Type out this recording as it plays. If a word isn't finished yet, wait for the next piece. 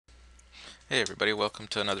Hey everybody, welcome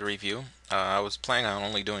to another review. I was planning on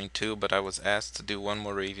only doing two, but I was asked to do one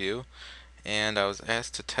more review, and I was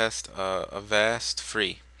asked to test Avast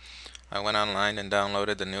free. I went online and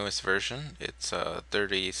downloaded the newest version. It's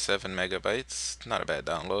 37 megabytes, not a bad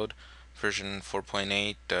download. Version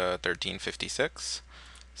 4.8, 1356.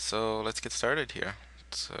 So let's get started here.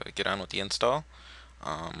 Let's get on with the install.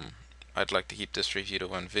 Um, I'd like to keep this review to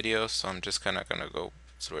one video, so I'm just kind of going to go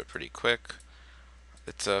through it pretty quick.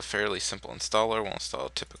 It's a fairly simple installer. We'll install a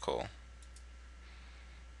typical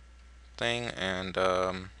thing, and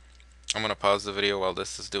I'm gonna pause the video while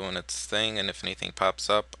this is doing its thing, and if anything pops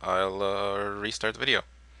up, I'll restart the video.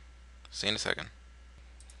 See you in a second.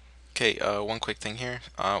 Okay, one quick thing here.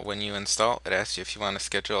 When you install, it asks you if you want to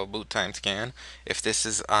schedule a boot time scan. If this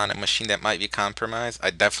is on a machine that might be compromised, I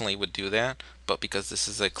definitely would do that, but because this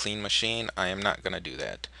is a clean machine, I am not gonna do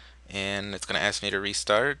that. And it's gonna ask me to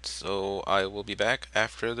restart, so I will be back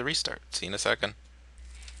after the restart. See you in a second.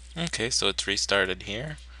 Okay, so it's restarted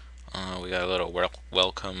here. We got a little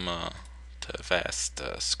welcome to Avast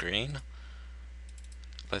screen.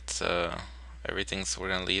 Let's we're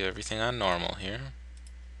gonna leave everything on normal here.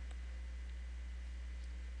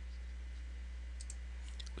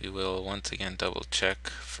 We will once again double check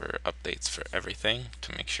for updates for everything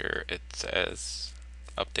to make sure it's as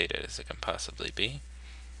updated as it can possibly be.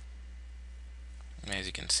 As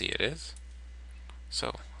you can see, it is.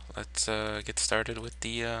 So let's get started with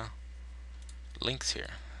the links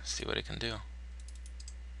here. See what it can do.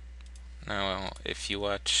 Now, if you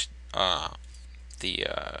watch the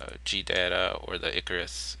GData or the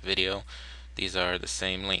Icarus video, these are the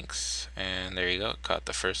same links, and there you go, caught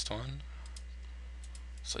the first one.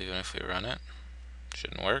 So even if we run it,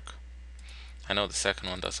 shouldn't work. I know the second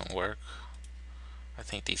one doesn't work. I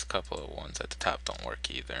think these couple of ones at the top don't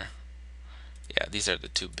work either. Yeah, these are the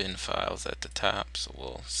two bin files at the top, so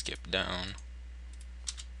we'll skip down.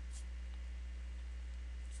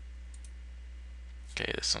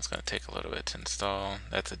 Okay, this one's going to take a little bit to install.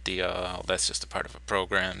 That's a DLL, that's just a part of a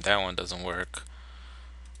program. That one doesn't work.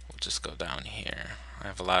 We'll just go down here. I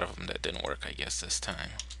have a lot of them that didn't work, I guess, this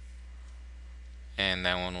time. And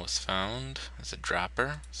that one was found as a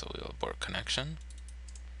dropper, so we'll abort connection.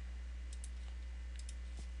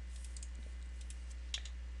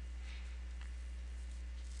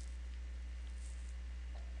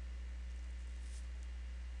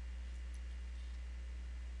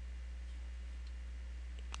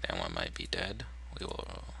 That one might be dead. We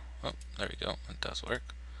will, oh, there we go, it does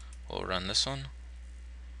work. We'll run this one.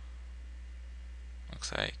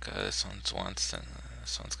 Looks like this one's once, and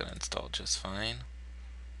this one's gonna install just fine.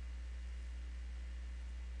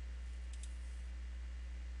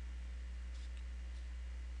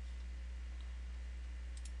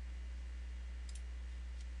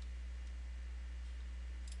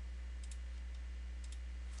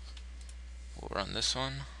 We'll run this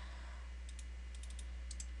one,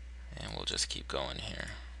 and we'll just keep going here.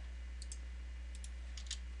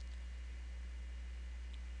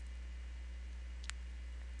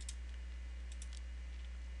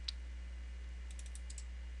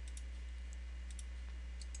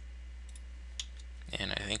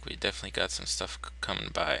 And I think we definitely got some stuff coming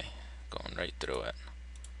by, going right through it.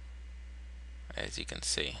 As you can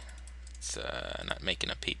see, it's not making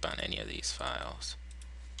a peep on any of these files.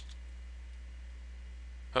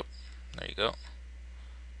 Oh, there you go.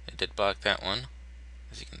 It did block that one,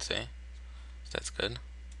 as you can see. So that's good.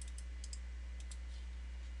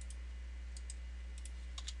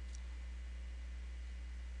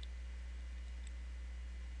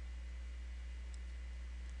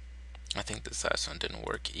 I think this last one didn't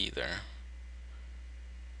work either.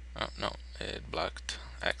 Oh no, it blocked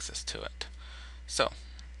access to it. So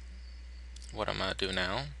what I'm going to do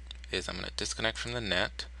now is I'm going to disconnect from the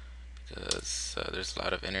net because there's a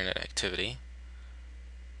lot of internet activity,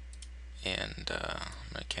 and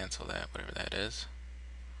I'm going to cancel that, whatever that is,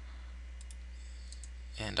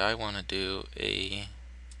 and I want to do a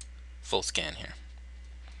full scan here.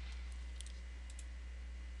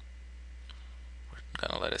 We're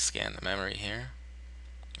going to let it scan the memory here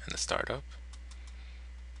and the startup.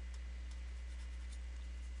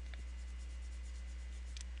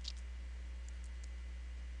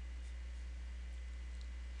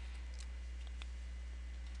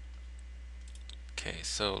 Okay,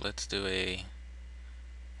 so let's do we'll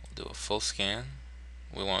do a full scan.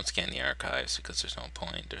 We won't scan the archives because there's no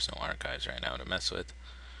point. There's no archives right now to mess with.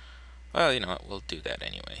 Well, you know what, we'll do that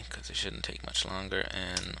anyway because it shouldn't take much longer,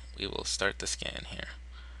 and we will start the scan here.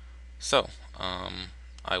 So,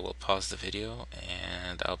 I will pause the video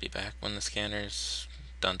and I'll be back when the scanner's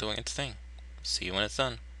done doing its thing. See you when it's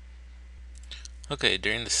done. Okay,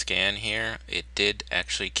 during the scan here, it did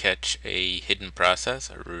actually catch a hidden process,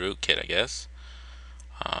 a rootkit, I guess,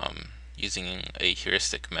 using a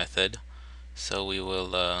heuristic method. So we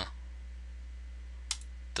will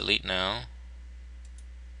delete now.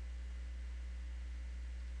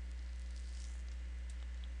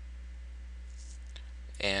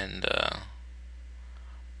 And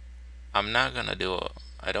I'm not gonna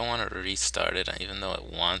I don't want to restart it, even though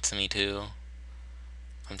it wants me to.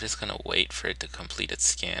 I'm just gonna wait for it to complete its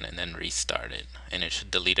scan and then restart it, and it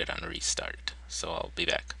should delete it on restart. So I'll be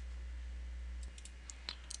back.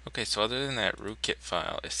 Okay, so other than that rootkit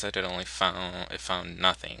file, it said it found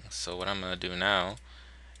nothing. So what I'm gonna do now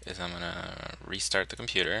is I'm gonna restart the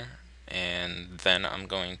computer, and then I'm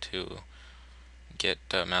going to get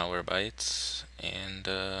Malwarebytes and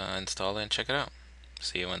install it and check it out.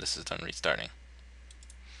 See you when this is done restarting.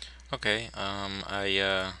 Okay,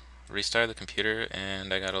 I restarted the computer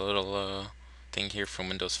and I got a little thing here from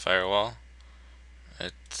Windows Firewall.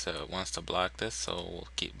 It wants to block this, so we'll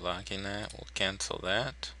keep blocking that. We'll cancel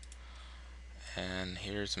that. And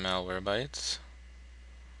here's Malwarebytes.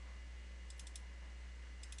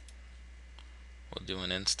 We'll do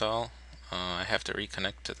an install. I have to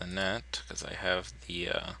reconnect to the net because I have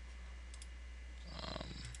the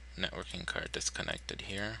networking card disconnected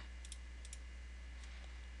here.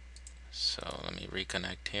 So let me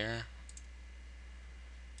reconnect here.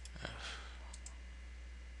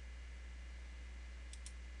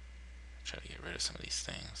 Try to get rid of some of these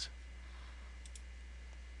things.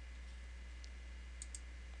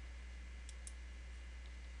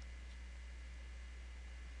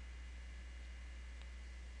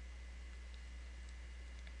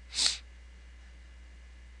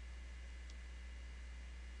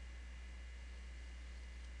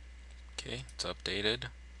 Okay, it's updated.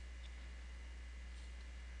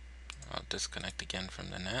 I'll disconnect again from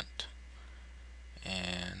the net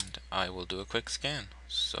and I will do a quick scan.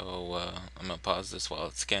 So I'm gonna pause this while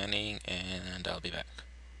it's scanning and I'll be back.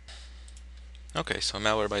 Okay, so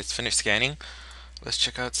Malwarebytes finished scanning. Let's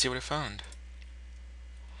check out, see what it found.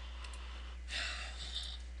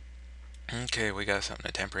 Okay, we got something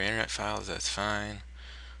to temporary internet files, that's fine.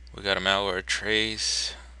 We got a malware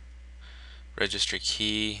trace, registry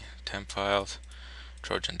key, temp files,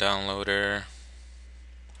 Trojan downloader,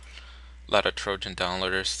 a lot of Trojan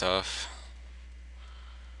downloader stuff,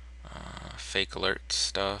 fake alert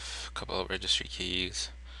stuff, a couple of registry keys,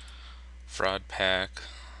 fraud pack,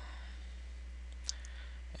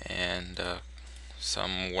 and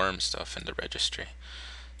some worm stuff in the registry.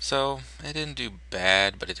 So it didn't do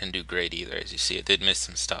bad, but it didn't do great either. As you see, it did miss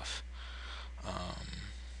some stuff.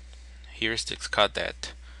 Heuristics caught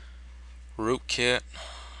that rootkit,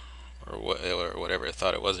 or whatever it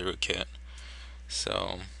thought it was a rootkit.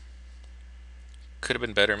 So could have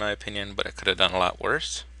been better in my opinion, but it could have done a lot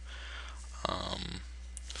worse.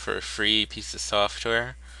 For a free piece of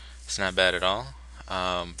software, it's not bad at all.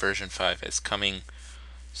 Version 5 is coming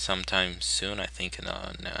sometime soon, I think in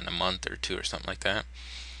a month or two or something like that.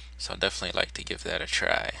 So I'd definitely like to give that a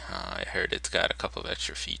try. I heard it's got a couple of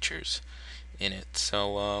extra features in it.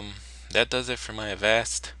 So that does it for my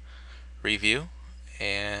Avast review,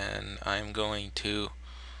 and I'm going to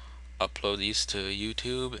upload these to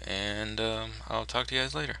YouTube, and I'll talk to you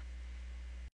guys later.